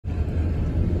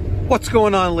What's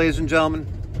going on, ladies and gentlemen?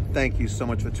 Thank you so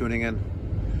much for tuning in.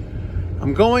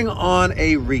 I'm going on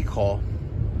a recall,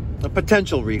 a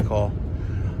potential recall.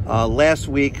 Last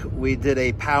week we did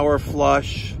a power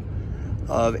flush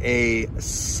of a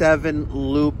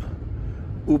 7-loop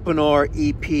Uponor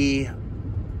EP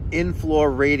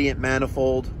in-floor radiant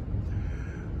manifold.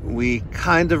 We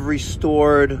kind of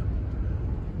restored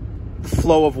the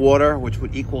flow of water, which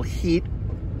would equal heat,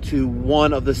 to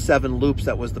one of the 7 loops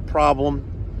that was the problem.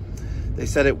 They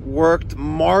said it worked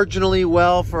marginally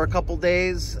well for a couple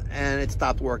days and it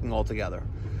stopped working altogether.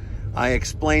 I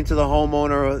explained to the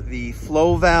homeowner the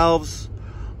flow valves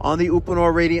on the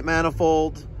Uponor radiant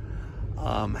manifold,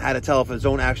 had to tell if his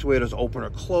own actuator is open or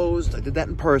closed. I did that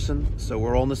in person, so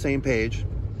we're all on the same page.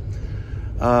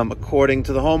 According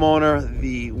to the homeowner,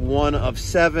 the one of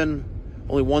 7,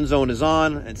 only one zone is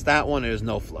on. It's that one. There's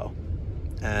no flow,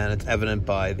 and it's evident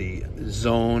by the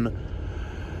zone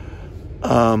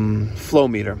flow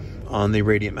meter on the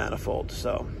radiant manifold.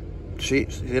 So she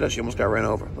almost got ran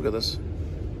over. Look at this,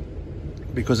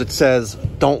 because it says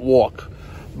don't walk,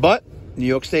 but New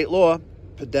York State law,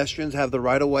 pedestrians have the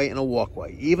right of way in a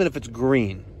walkway. Even if it's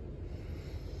green,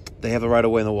 they have the right of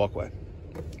way in the walkway.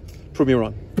 Prove me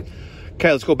wrong.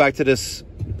 Okay, let's go back to this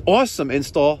awesome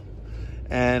install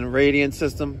and radiant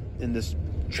system in this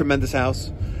tremendous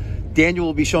house. Daniel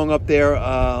will be showing up there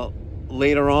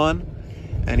later on,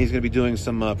 and he's going to be doing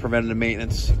some preventative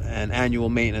maintenance and annual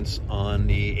maintenance on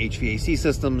the HVAC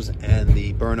systems and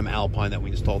the Burnham Alpine that we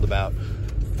installed about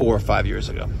 4 or 5 years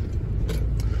ago.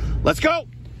 Let's go!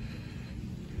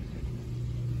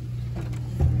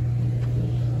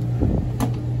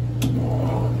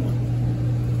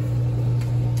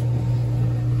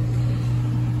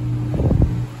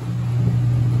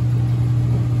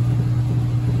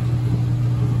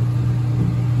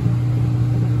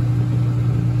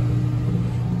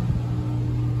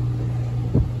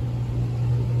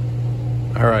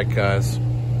 All right, guys,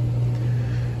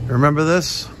 remember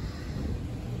this?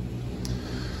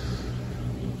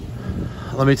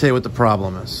 Let me tell you what the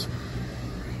problem is.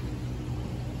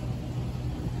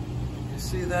 You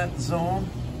see that zone,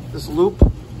 this loop?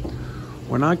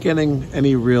 We're not getting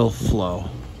any real flow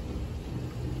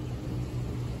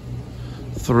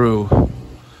through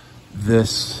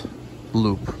this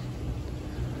loop.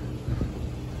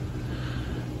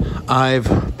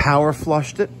 I've power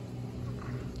flushed it.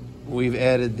 We've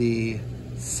added the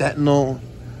Sentinel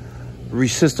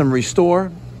System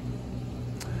Restore.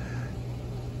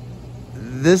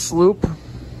 This loop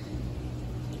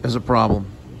is a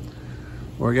problem.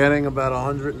 We're getting about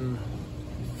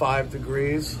 105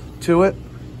 degrees to it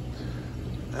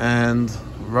and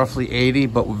roughly 80,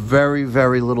 but very,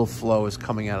 very little flow is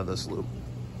coming out of this loop.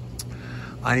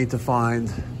 I need to find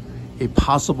a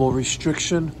possible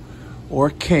restriction or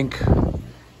kink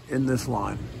in this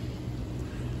line.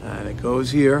 And it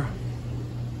goes here,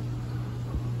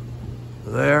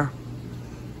 there,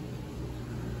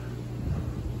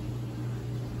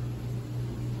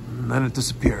 and then it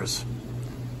disappears.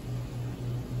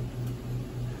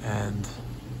 And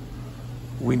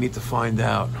we need to find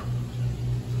out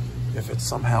if it's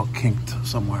somehow kinked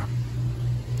somewhere.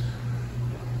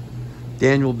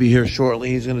 Daniel will be here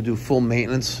shortly. He's going to do full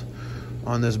maintenance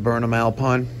on this Burnham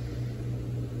Alpine.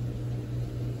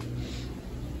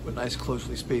 Nice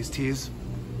closely spaced tees,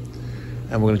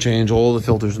 and we're going to change all the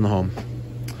filters in the home.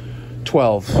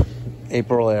 12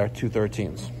 April Air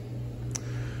 213s.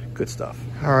 Good stuff.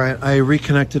 All right, I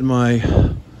reconnected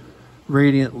my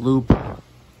radiant loop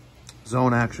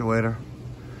zone actuator.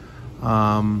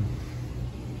 I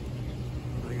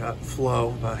got flow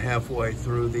about halfway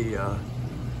through the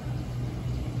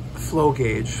flow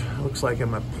gauge. It looks like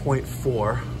I'm at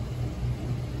 0.4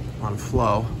 on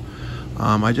flow.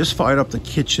 I just fired up the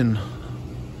kitchen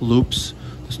loops.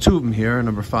 There's 2 of them here,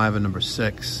 number 5 and number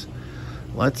 6.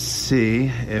 Let's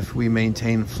see if we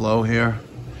maintain flow here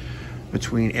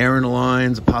between air in the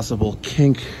lines, a possible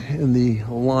kink in the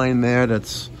line there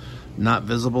that's not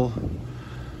visible.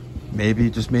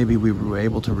 Maybe, just maybe, we were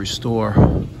able to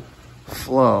restore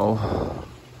flow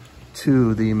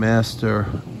to the master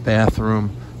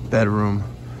bathroom, bedroom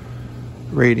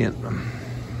radiant.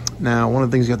 Now, one of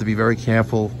the things you have to be very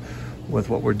careful with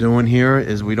what we're doing here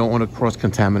is we don't want to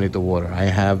cross-contaminate the water. I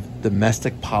have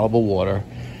domestic potable water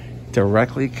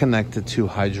directly connected to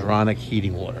hydronic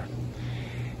heating water.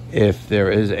 If there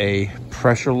is a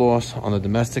pressure loss on the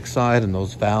domestic side and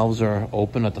those valves are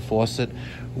open at the faucet,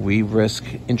 we risk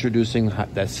introducing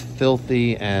that's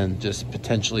filthy and just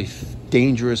potentially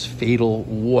dangerous, fatal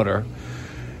water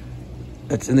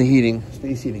that's in the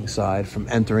space heating side from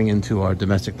entering into our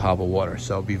domestic potable water.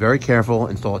 So be very careful.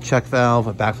 Install a check valve,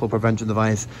 a backflow prevention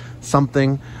device,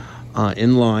 something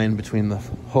in line between the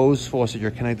hose faucet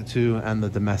you're connected to and the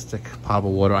domestic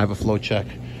potable water. I have a flow check,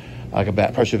 like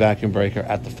a pressure vacuum breaker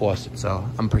at the faucet, so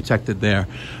I'm protected there.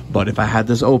 But if I had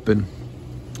this open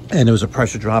and there was a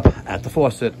pressure drop at the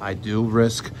faucet, I do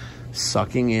risk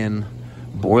sucking in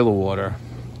boiler water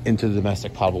into the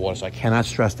domestic potable water. So I cannot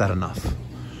stress that enough.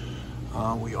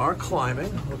 We are climbing.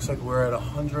 Looks like we're at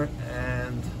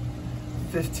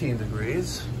 115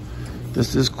 degrees.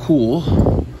 This is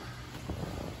cool.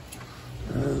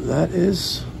 That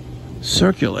is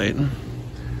circulating.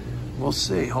 We'll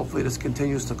see. Hopefully this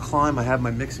continues to climb. I have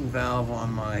my mixing valve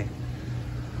on my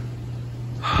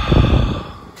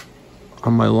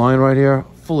line right here,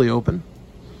 fully open.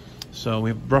 So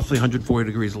we have roughly 140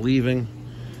 degrees leaving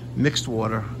mixed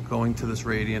water going to this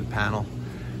radiant panel.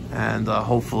 And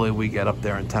hopefully we get up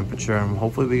there in temperature and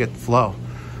hopefully we get flow.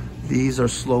 These are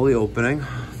slowly opening,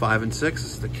 5 and 6.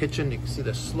 This is the kitchen. You can see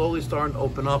they're slowly starting to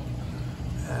open up.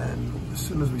 And as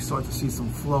soon as we start to see some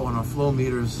flow on our flow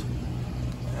meters,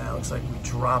 it looks like we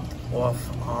dropped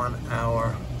off on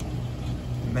our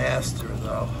master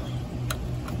though.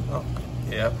 Oh,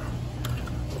 yep.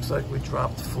 Looks like we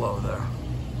dropped flow there.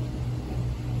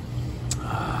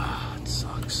 Ah, it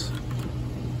sucks.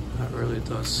 That really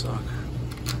does suck.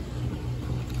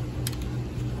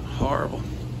 Horrible.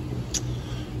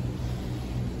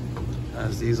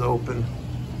 As these open.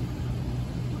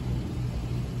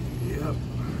 Yep.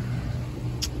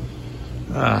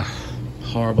 Ah,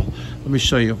 horrible. Let me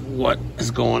show you what is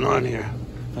going on here.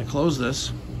 If I close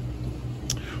this,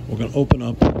 we're going to open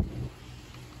up.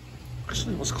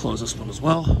 Actually, let's close this one as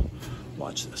well.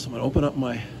 Watch this. I'm going to open up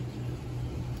my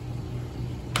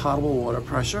potable water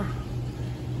pressure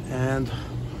and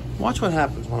watch what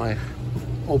happens when I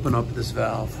open up this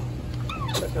valve.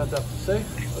 Check out that. See?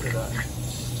 Look at that.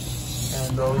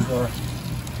 And those are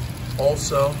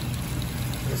also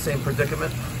in the same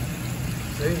predicament.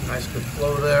 See? Nice good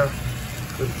flow there.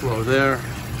 Good flow there.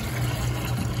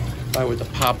 If I were to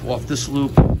pop off this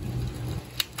loop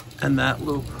and that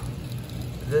loop,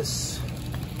 this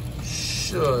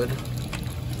should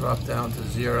drop down to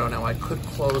 0. Now I could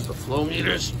close the flow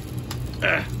meters.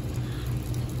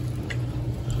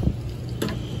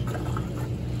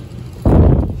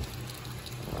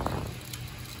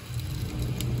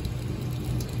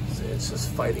 See, it's just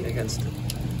fighting against it.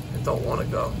 I don't want to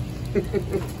go. I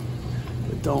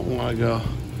don't want to go.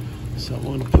 So I'm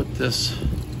going to put this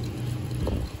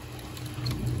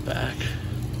back.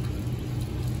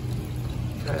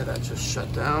 Okay, that just shut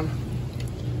down.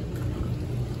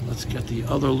 Let's get the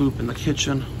other loop in the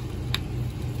kitchen.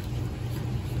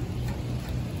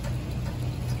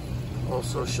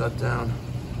 Also shut down.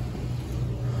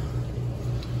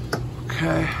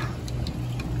 Okay,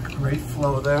 great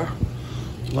flow there.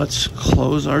 Let's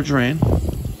close our drain.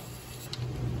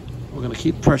 We're gonna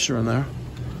keep pressure in there.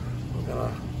 We're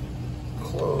gonna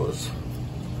close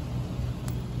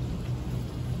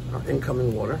our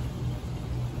incoming water.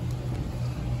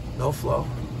 No flow.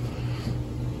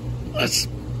 Let's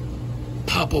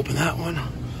pop open that one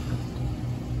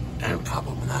and pop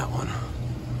open that one.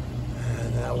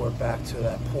 And now we're back to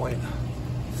that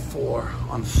 0.4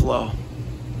 on flow.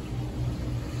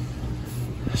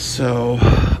 So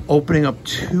opening up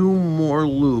 2 more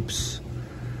loops,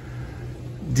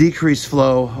 decrease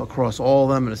flow across all of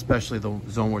them, and especially the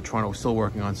zone we're still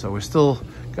working on. So we're still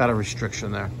got a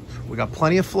restriction there. We got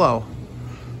plenty of flow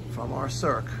from our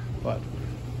circ, but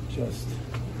just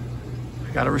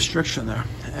got a restriction there.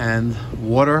 And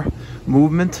water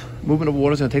movement of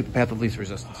water is going to take the path of least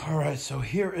resistance. All right, so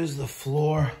here is the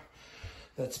floor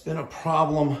that's been a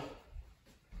problem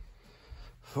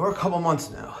for a couple months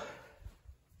now.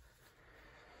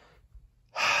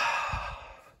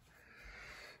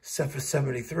 Set for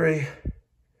 73, and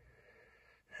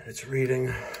it's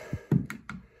reading,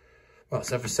 well,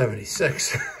 set for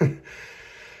 76.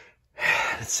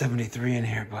 It's 73 in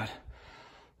here, but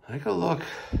take a look.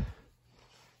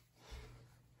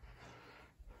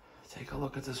 Take a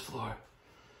look at this floor.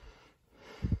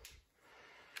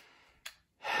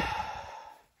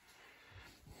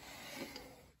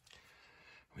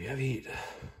 We have heat.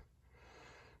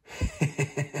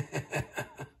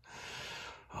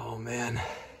 Oh man,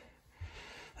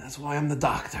 that's why I'm the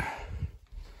doctor.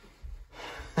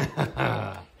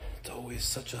 It's always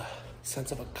such a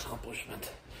sense of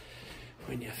accomplishment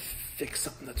when you fix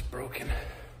something that's broken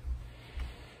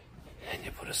and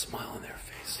you put a smile on their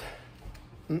face.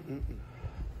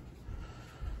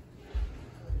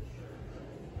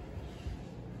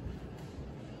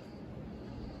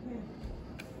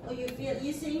 Oh, you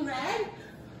You seeing red?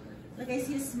 Look, I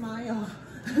see a smile.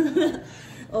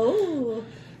 Oh.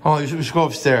 Oh, we should go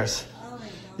upstairs. Oh my God.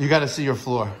 You got to see your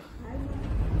floor.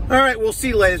 All right, we'll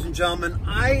see, ladies and gentlemen.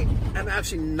 I am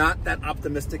actually not that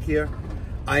optimistic here.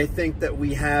 I think that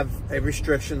we have a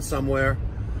restriction somewhere.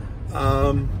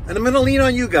 And I'm going to lean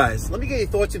on you guys. Let me get your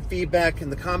thoughts and feedback in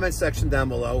the comment section down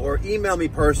below, or email me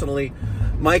personally,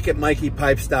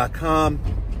 mike@mikeypipes.com.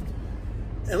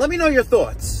 And let me know your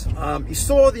thoughts. You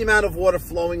saw the amount of water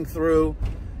flowing through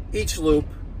each loop.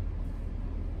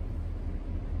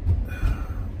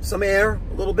 Some air,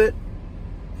 a little bit.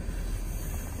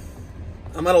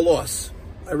 I'm at a loss.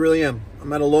 I really am.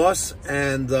 I'm at a loss,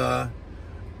 and I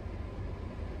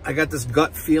got this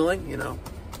gut feeling, you know,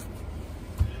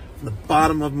 from the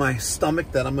bottom of my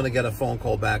stomach that I'm going to get a phone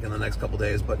call back in the next couple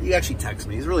days. But he actually texted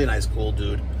me. He's a really nice, cool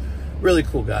dude. Really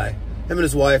cool guy. Him and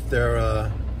his wife,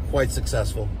 they're quite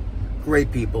successful.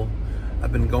 Great people.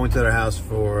 I've been going to their house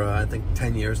for, I think,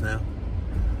 10 years now.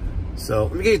 So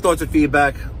let me get your thoughts and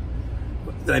feedback.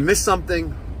 Did I miss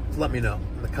something? Let me know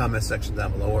in the comment section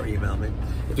down below, or email me.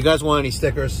 If you guys want any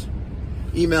stickers,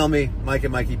 email me,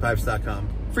 mike@mikeypipes.com.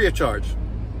 Free of charge.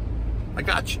 I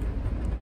got you.